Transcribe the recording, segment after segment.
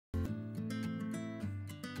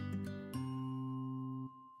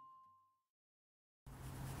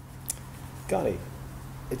Gary,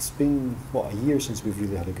 it's been, what, a year since we've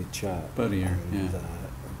really had a good chat. About a year, and, yeah.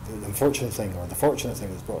 The unfortunate thing, or the fortunate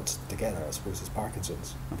thing that's brought us together, I suppose, is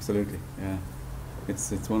Parkinson's. Absolutely, yeah.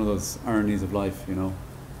 It's one of those ironies of life, you know.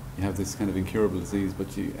 You have this kind of incurable disease,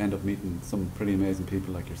 but you end up meeting some pretty amazing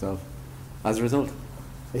people like yourself as a result.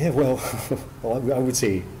 Yeah, well, well, I would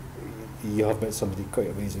say you have met somebody quite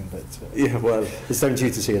amazing, but yeah, well, it's down to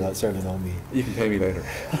you to say that, certainly not me. You can pay me later.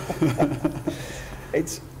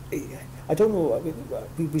 I don't know, I mean,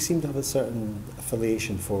 we seem to have a certain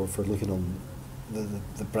affiliation for looking on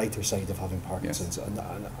the brighter side of having Parkinson's, yes. and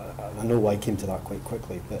I know I came to that quite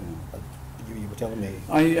quickly, but you were telling me.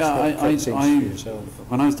 When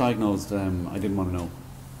I was diagnosed, I didn't want to know.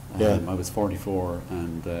 Yeah. I was 44,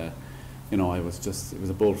 and you know, it was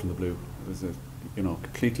a bolt from the blue. It was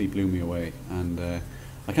completely blew me away, and I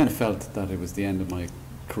kind of felt that it was the end of my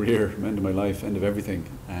career, end of my life, end of everything.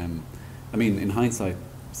 I mean, in hindsight,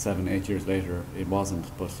 7-8 years later, it wasn't,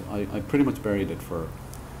 but I pretty much buried it for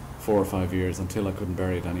 4 or 5 years until I couldn't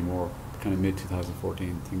bury it anymore. Kind of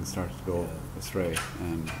mid-2014, things started to go astray,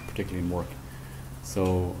 particularly in work.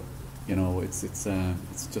 So, you know, it's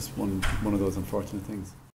just one of those unfortunate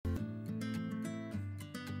things.